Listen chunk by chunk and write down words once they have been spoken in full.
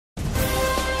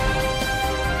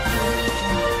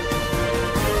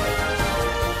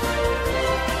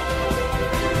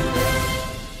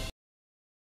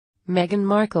Meghan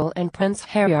Markle and Prince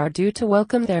Harry are due to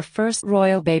welcome their first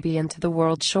royal baby into the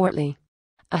world shortly.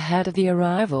 Ahead of the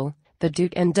arrival, the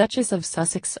Duke and Duchess of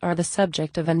Sussex are the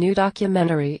subject of a new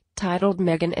documentary titled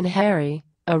Meghan and Harry,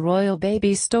 a royal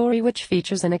baby story, which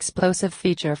features an explosive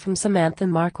feature from Samantha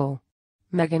Markle.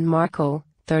 Meghan Markle,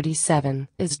 37,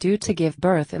 is due to give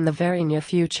birth in the very near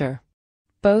future.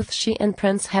 Both she and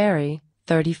Prince Harry,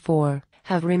 34,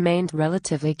 have remained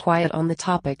relatively quiet on the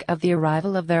topic of the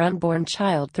arrival of their unborn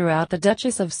child throughout the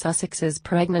Duchess of Sussex's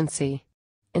pregnancy.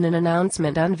 In an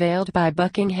announcement unveiled by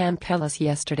Buckingham Palace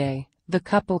yesterday, the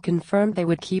couple confirmed they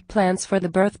would keep plans for the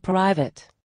birth private.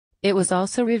 It was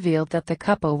also revealed that the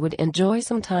couple would enjoy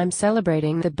some time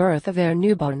celebrating the birth of their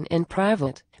newborn in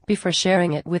private, before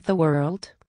sharing it with the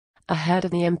world. Ahead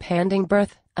of the impending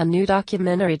birth, a new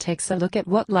documentary takes a look at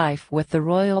what life with the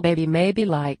royal baby may be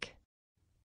like.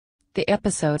 The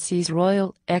episode sees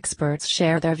royal experts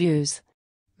share their views.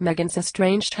 Meghan's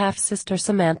estranged half-sister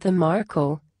Samantha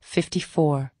Markle,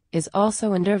 54, is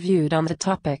also interviewed on the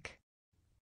topic.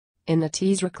 In a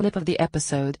teaser clip of the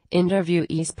episode,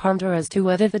 interviewees ponder as to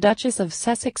whether the Duchess of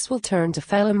Sussex will turn to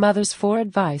fellow mothers for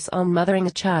advice on mothering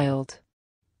a child.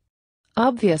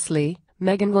 Obviously,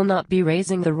 Meghan will not be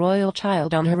raising the royal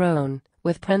child on her own,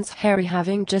 with Prince Harry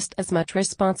having just as much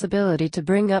responsibility to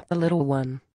bring up the little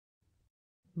one.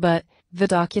 But the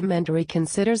documentary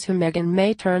considers who Meghan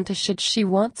may turn to should she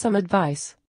want some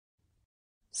advice.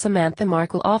 Samantha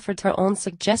Markle offered her own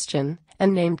suggestion,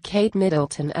 and named Kate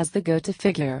Middleton as the go-to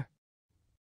figure.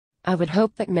 "I would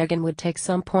hope that Meghan would take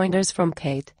some pointers from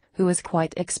Kate, who is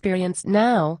quite experienced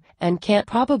now, and can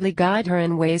probably guide her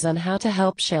in ways on how to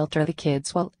help shelter the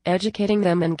kids while educating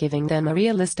them and giving them a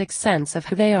realistic sense of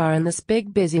who they are in this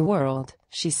big busy world,"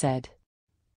 she said.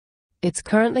 It's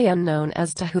currently unknown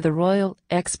as to who the royal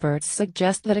experts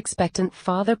suggest that expectant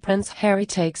father Prince Harry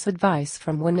takes advice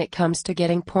from when it comes to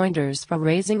getting pointers for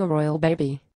raising a royal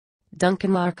baby.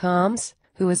 Duncan Larcombs,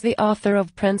 who is the author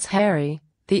of Prince Harry,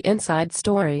 The Inside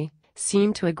Story,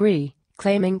 seemed to agree,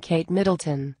 claiming Kate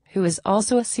Middleton, who is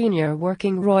also a senior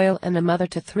working royal and a mother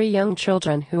to 3 young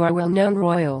children who are well-known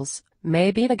royals, may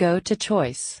be the go-to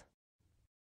choice.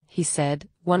 He said,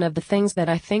 "One of the things that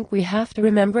I think we have to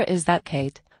remember is that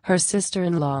Kate, her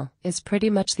sister-in-law, is pretty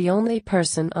much the only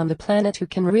person on the planet who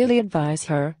can really advise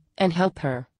her and help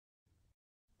her."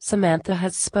 Samantha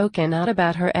has spoken out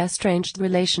about her estranged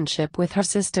relationship with her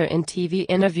sister in TV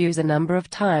interviews a number of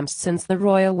times since the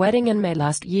royal wedding in May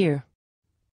last year.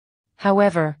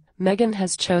 However, Meghan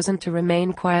has chosen to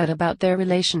remain quiet about their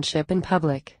relationship in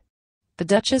public. The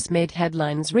Duchess made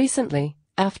headlines recently,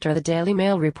 after the Daily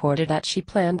Mail reported that she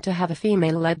planned to have a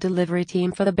female-led delivery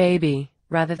team for the baby,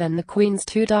 rather than the Queen's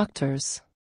 2 doctors.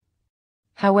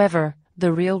 However,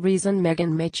 the real reason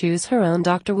Meghan may choose her own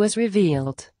doctor was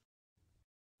revealed.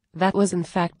 That was in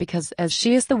fact because, as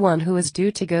she is the one who is due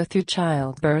to go through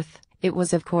childbirth, it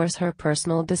was of course her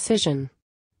personal decision.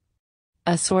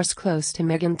 A source close to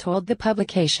Meghan told the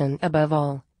publication, "Above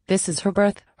all, this is her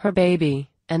birth, her baby,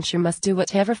 and she must do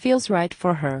whatever feels right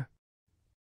for her.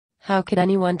 How could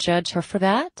anyone judge her for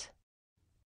that?"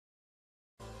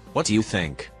 What do you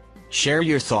think? Share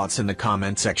your thoughts in the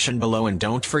comment section below, and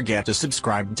don't forget to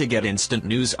subscribe to get instant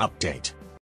news update.